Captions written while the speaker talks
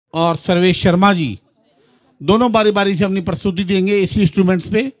और सर्वेश शर्मा जी दोनों बारी बारी से अपनी प्रस्तुति देंगे इसी इंस्ट्रूमेंट्स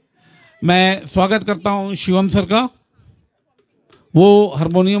पे। मैं स्वागत करता हूं शिवम सर का, वो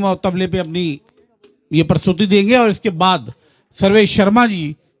हारमोनियम और तबले पे अपनी ये प्रस्तुति देंगे और इसके बाद सर्वेश शर्मा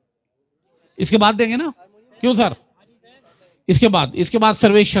जी इसके बाद देंगे ना, क्यों सर? इसके बाद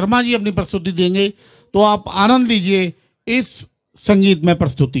सर्वेश शर्मा जी अपनी प्रस्तुति देंगे। तो आप आनंद लीजिए इस संगीतमय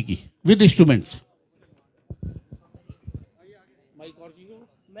प्रस्तुति की विद इंस्ट्रूमेंट्स।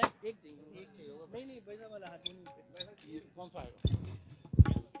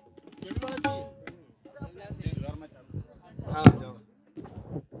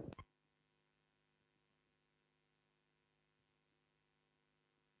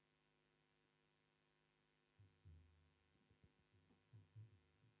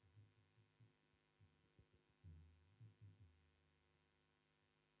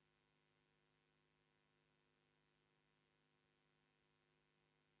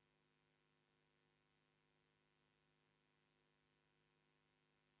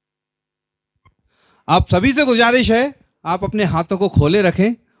 आप सभी से गुजारिश है, आप अपने हाथों को खोले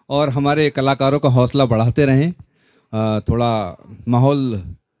रखें और हमारे कलाकारों का हौसला बढ़ाते रहें। थोड़ा माहौल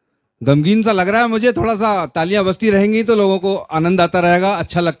गमगीन सा लग रहा है मुझे, थोड़ा सा तालियां बजती रहेंगी तो लोगों को आनंद आता रहेगा,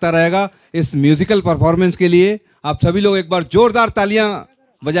 अच्छा लगता रहेगा। इस म्यूजिकल परफॉर्मेंस के लिए आप सभी लोग एक बार जोरदार तालियां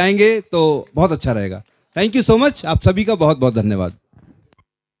बजाएंगे तो बहुत अच्छा रहेगा। थैंक यू सो मच, आप सभी का बहुत बहुत धन्यवाद।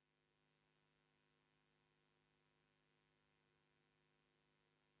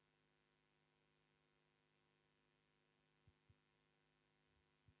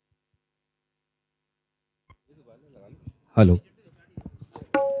 Hello,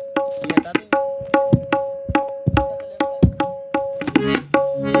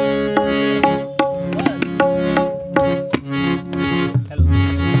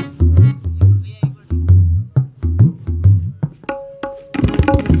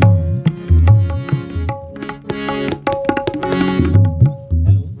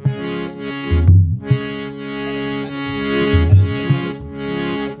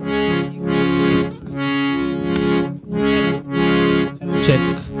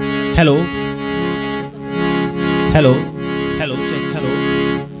 hello hello hello check, hello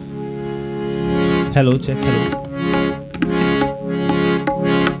hello check,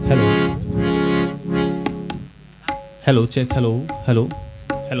 hello hello check, hello hello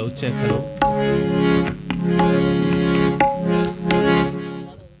hello check, hello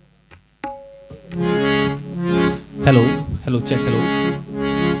hello hello check, hello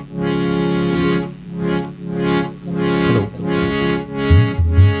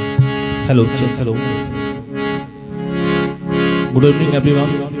hello check, hello. Good evening everyone.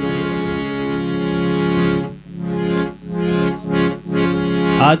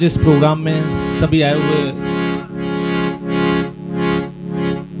 आज इस प्रोग्राम में सभी आए हुए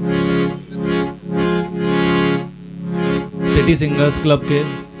सिटी सिंगर्स क्लब के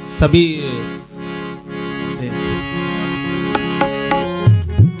सभी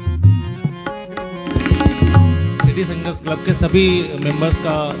सिंगर्स क्लब के सभी मेंबर्स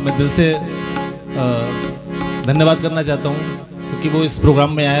का मैं दिल से धन्यवाद करना चाहता हूं, क्योंकि वो इस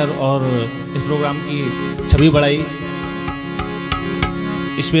प्रोग्राम में आए और इस प्रोग्राम की छवि बढ़ाई।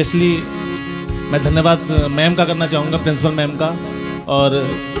 स्पेशली मैं धन्यवाद मैम का करना चाहूँगा, प्रिंसिपल मैम का और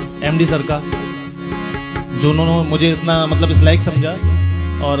एमडी सर का, जो उन्होंने मुझे इतना मतलब इस लायक समझा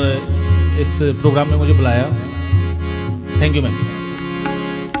और इस प्रोग्राम में मुझे बुलाया। Thank you ma'am.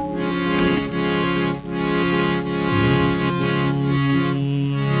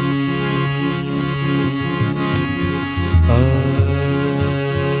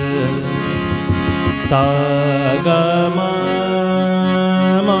 सा ग म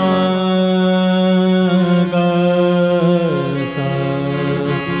म ग सा,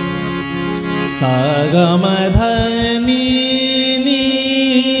 सा ग म ध नि नि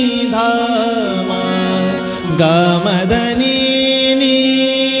ध म ग म ध नि नि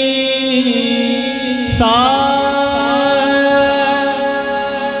सा,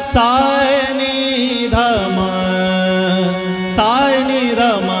 सा नि ध म, सा नि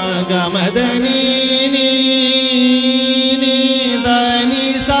ध म ग म ध नि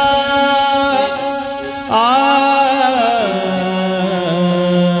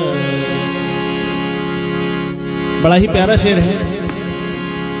बड़ा ही प्यारा शेर है।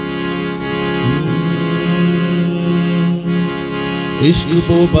 इश्क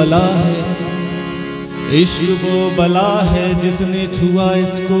वो बला है, इश्क वो बला है, जिसने छुआ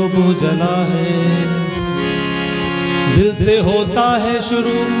इसको वो जला है। दिल से होता है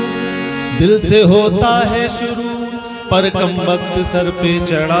शुरू, दिल से होता है शुरू, पर कम वक्त सर पे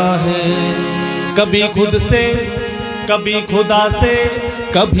चढ़ा है। कभी खुद से कभी खुदा से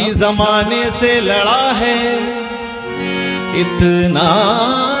कभी जमाने से लड़ा है, इतना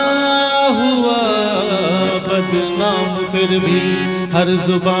हुआ बदनाम फिर भी हर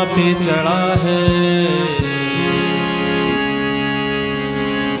जुबां पे चढ़ा है।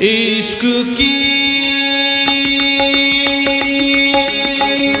 इश्क की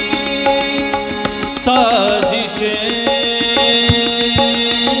साजिशें,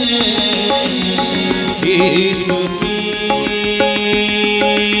 इश्क की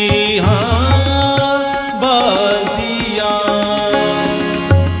हाँ बाजियां,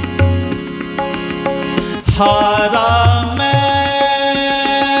 हारा मैं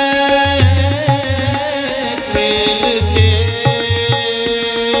खेल के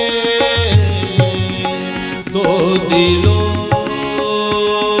दो दिलों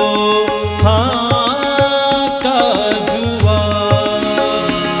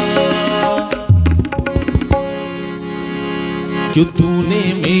जो तूने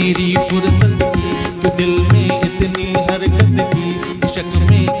मेरी फुर्सत की, जो दिल में इतनी हरकत की, इश्क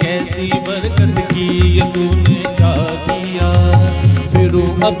में कैसी बरकत की, ये तूने क्या किया। फिर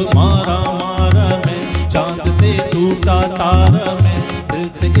अब मारा मारा मैं, चांद से टूटा तारा मैं, दिल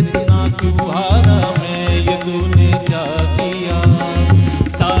से इतना क्यों हारा मैं, ये तूने क्या किया।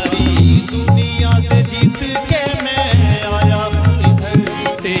 सारी दुनिया से जीत के मैं आया हूँ इधर,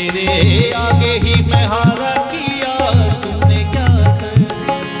 तेरे आगे ही मैं हारा किया।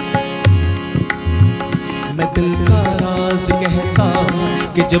 मैं दिल का राज कहता हूँ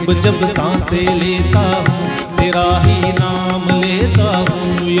कि जब जब सांसें लेता हूँ, तेरा ही नाम लेता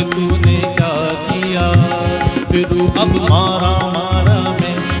हूँ, ये तूने क्या किया। फिर अब मारा मारा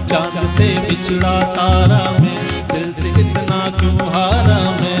मैं, चांद से बिछड़ा तारा मैं, दिल से इतना क्यों हारा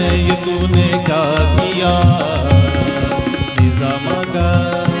मैं, ये तूने क्या किया। निज़ा मागा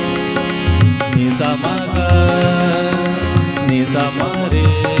निज़ा मागा निज़ा मारे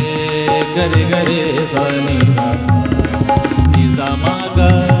गरे गरे सानी निज़ा मागा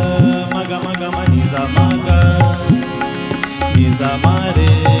मगा मगा मा निज़ा मागा निज़ा मारे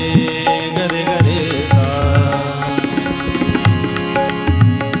गरे गरे सा।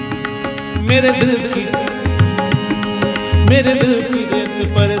 मेरे दिल की रेत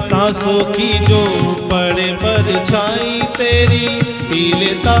पर सांसों की जो पड़े परछाई तेरी, पी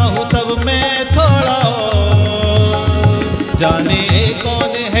लेता हूँ तब मैं थोड़ा जाने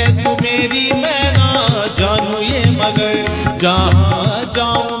कौन है तू मेरी, मैं ना जानू ये मगर जहाँ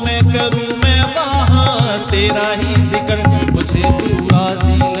जाऊँ मैं करूँ मैं वहाँ तेरा ही जिक्र। मुझे तू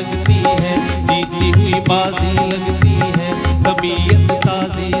राजी लगती है, जीती हुई बाजी लगती है, तबीयत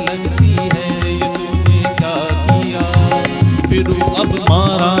ताजी लगती है, ये तूने क्या किया। फिर अब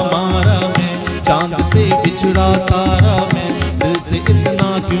मारा मारा मैं, चांद से बिछड़ा तारा मैं, दिल से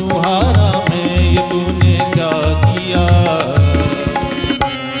इतना क्यों हारा मैं, ये तूने क्या किया।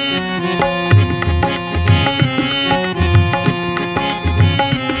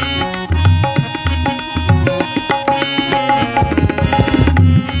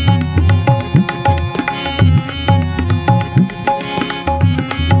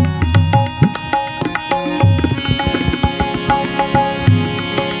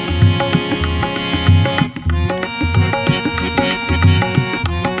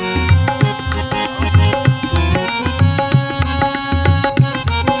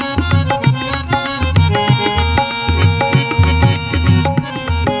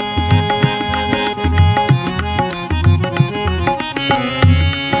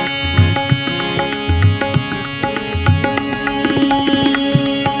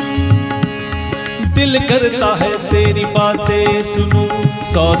 दिल करता है तेरी बातें सुनूं,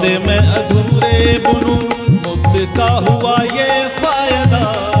 सौदे में अधूरे बुनूं, मुफ्त का हुआ ये फायदा,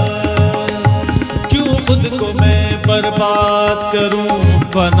 क्यों खुद को मैं बर्बाद करूं,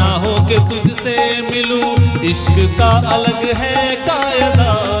 फना हो के तुझसे मिलूं, इश्क का अलग है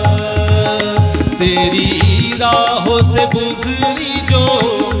कायदा। तेरी राहों से गुजरी जो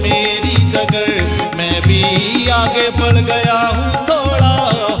मेरी डगर, मैं भी आगे बढ़ गया हूँ थोड़ा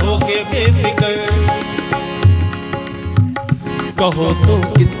होके बेफिक्र। कहो तो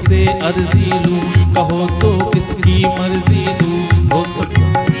किससे अर्जी लूं, कहो तो किसकी मर्जी दूं,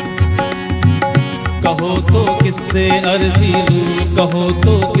 कहो तो किससे अर्जी लूं, कहो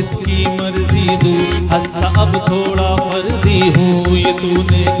तो किसकी मर्जी दूं, हंसता अब थोड़ा फर्जी हूँ, ये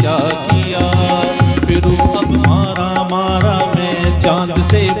तूने क्या किया। फिर अब मारा मारा मैं, चांद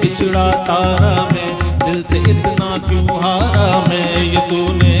से बिछड़ा तारा मैं, दिल से इतना क्यों हारा मैं, ये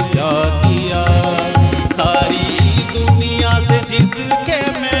तूने क्या किया। सारी दुनिया से जीत के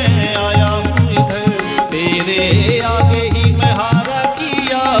मैं आया हूँ इधर, तेरे आगे ही मैं हारा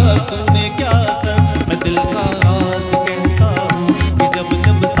किया, तूने क्या सर। मैं दिल का राज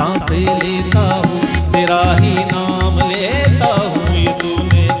लेता हूँ, तेरा ही नाम लेता हूँ, ये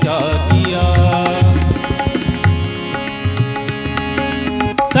तूने क्या किया।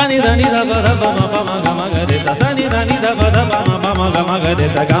 सनि धनि ध प ध प म प म ग म ग रे सा, सनि धनि ध प ध प म प म ग म ग रे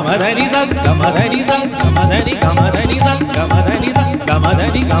सा, ग म धनि सा, ग म धनि सा, ग म धनि, ग म धनि सा, ग म धनि सा, ग म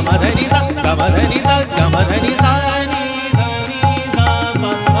धनि, ग म धनि सा, ग म धनि सा, ग म धनि सा, नि धनि ध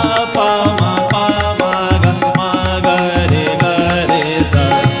प म प म ग म ग रे सा,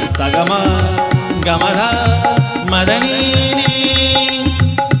 सा ग म ध म धनि नि,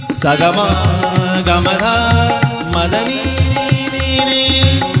 सा ग म ध म धनि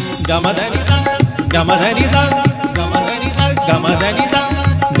Gamadani sa, gamadani sa, gamadani sa, gamadani sa,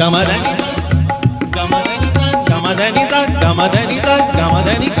 gamadani sa, gamadani sa, gamadani sa, gamadani sa,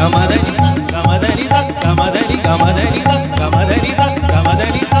 gamadani, gamadani sa, gamadani sa, gamadani, gamadani sa, gamadani sa,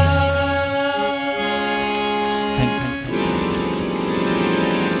 gamadani sa.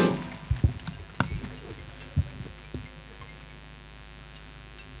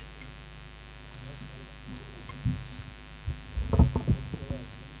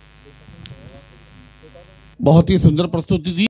 बहुत ही सुंदर प्रस्तुति थी।